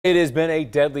It has been a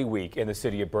deadly week in the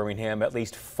city of Birmingham. At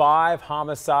least 5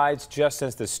 homicides just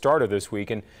since the start of this week,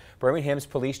 and Birmingham's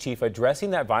police chief addressing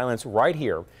that violence right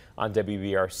here on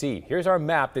WBRC. Here's our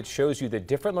map that shows you the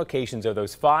different locations of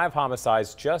those 5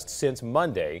 homicides just since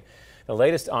Monday. The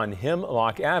latest on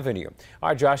Hemlock Avenue.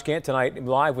 Our Josh Gant tonight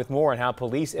live with more on how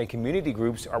police and community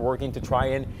groups are working to try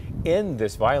and end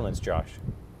this violence. Josh.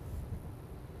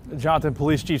 Jonathan,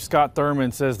 Police Chief Scott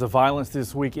Thurman says the violence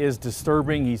this week is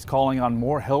disturbing. He's calling on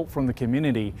more help from the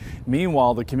community.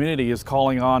 Meanwhile, the community is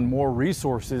calling on more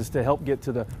resources to help get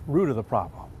to the root of the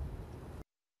problem.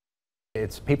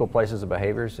 It's people, places, and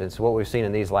behaviors. It's what we've seen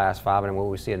in these last 5 and what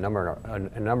we see a number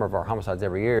of our homicides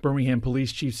every year. Birmingham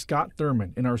Police Chief Scott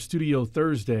Thurman in our studio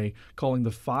Thursday calling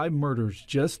the 5 murders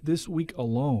just this week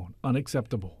alone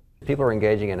unacceptable. People are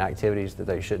engaging in activities that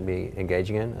they shouldn't be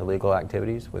engaging in, illegal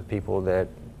activities with people that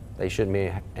they shouldn't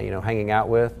be, hanging out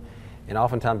with, and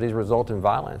oftentimes these result in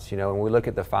violence. When we look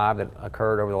at the 5 that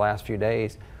occurred over the last few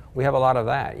days, we have a lot of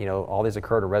that. All these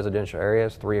occurred in residential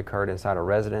areas. 3 occurred inside a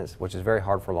residence, which is very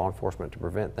hard for law enforcement to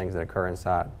prevent things that occur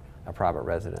inside a private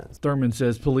residence. Thurman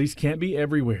says police can't be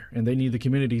everywhere, and they need the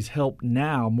community's help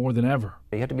now more than ever.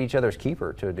 You have to be each other's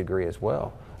keeper to a degree as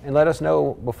well, and let us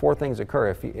know before things occur.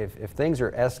 If things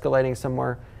are escalating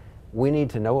somewhere, we need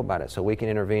to know about it so we can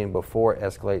intervene before it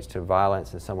escalates to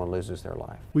violence and someone loses their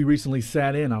life. We recently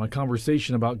sat in on a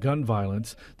conversation about gun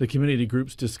violence. The community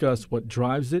groups discussed what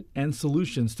drives it and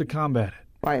solutions to combat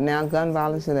it. Right now, gun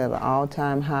violence is at an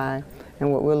all-time high,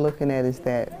 and what we're looking at is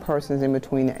that persons in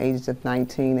between the ages of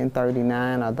 19 and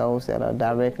 39 are those that are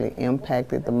directly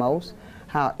impacted the most.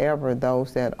 However,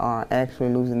 those that are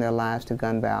actually losing their lives to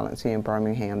gun violence here in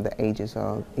Birmingham, the ages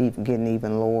are getting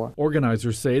even lower.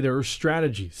 Organizers say there are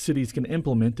strategies cities can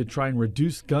implement to try and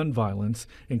reduce gun violence,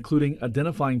 including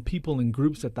identifying people and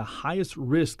groups at the highest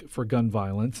risk for gun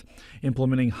violence,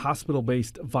 implementing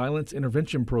hospital-based violence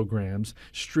intervention programs,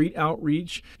 street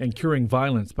outreach, and curing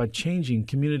violence by changing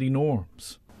community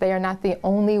norms. They are not the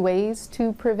only ways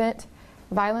to prevent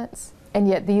violence. And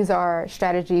yet these are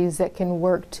strategies that can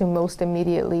work to most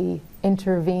immediately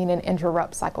intervene and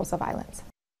interrupt cycles of violence.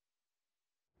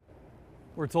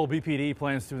 We're told BPD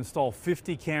plans to install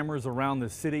 50 cameras around the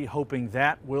city, hoping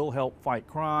that will help fight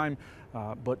crime.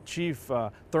 But Chief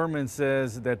Thurman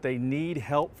says that they need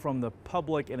help from the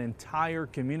public and entire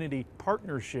community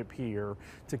partnership here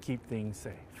to keep things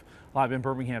safe. Live in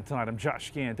Birmingham tonight, I'm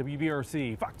Josh Gant,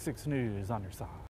 WBRC, Fox 6 News on your side.